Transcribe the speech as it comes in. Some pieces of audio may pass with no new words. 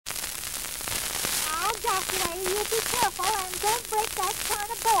Joshua, you be careful and don't break that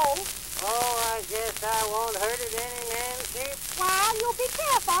china bowl. Oh, I guess I won't hurt it any, Nancy. Well, you be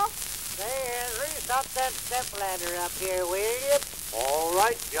careful. Say, Henry, stop that stepladder up here, will you? All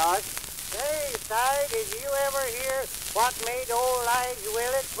right, Josh. Say, Si, did you ever hear what made old Lige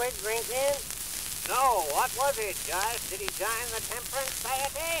Willett quit drinking? No, what was it, Josh? Did he join the temperance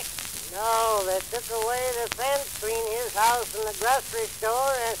society? No, they took away the fence between his house and the grocery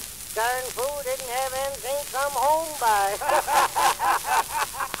store, and darn fool didn't have anything to come home by.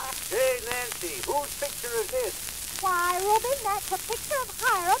 Hey, Nancy, whose picture is this? Why, Reuben, that's a picture of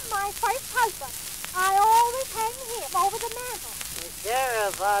Hiram, my first husband. I always hang him over the mantel. The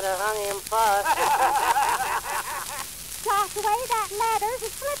sheriff ought to hung him first. Joshua, that ladder's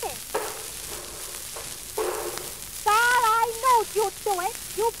slipping. God, I knowed you'd do it.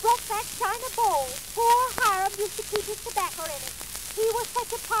 You broke that china bowl. Poor Hiram used to keep his tobacco in it. He was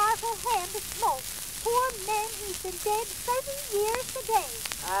such a powerful hand to smoke. Poor man, he's been dead 30 years today.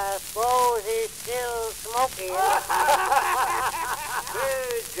 I suppose he's still smoking.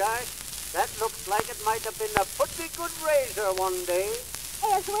 Hey, Josh, that looks like it might have been a pretty good razor one day.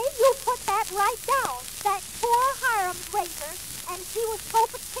 Ezra, you put that right down. That's poor Hiram's razor, and she was so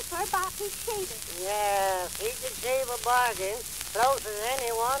particular about his shaving. Yeah, he could shave a bargain, close as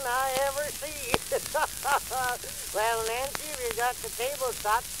anyone I ever see. Well, Nancy, we got the table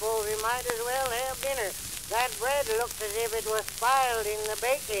stopped, so we might as well have dinner. That bread looks as if it was spoiled in the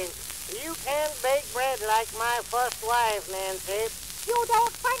baking. You can't bake bread like my first wife, Nancy. You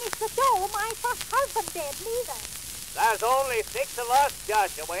don't furnish the dough my first husband did, neither. There's only 6 of us,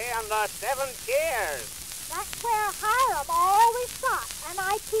 Joshua, and there's 7 chairs. That's where Hiram always sat, and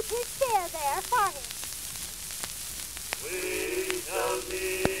I keep his chair there for him. We shall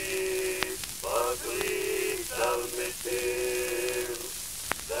meet, but we shall meet till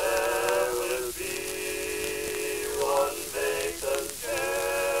there will be one vacant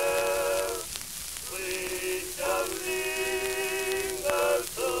chair. We shall linger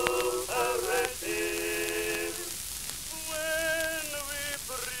so caressing when we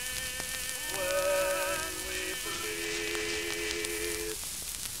breathe.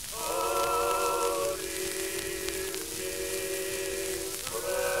 Our evening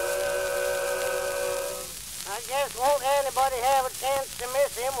prayer. I guess won't anybody have a chance to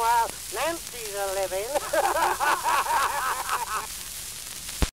miss him while Nancy's a living.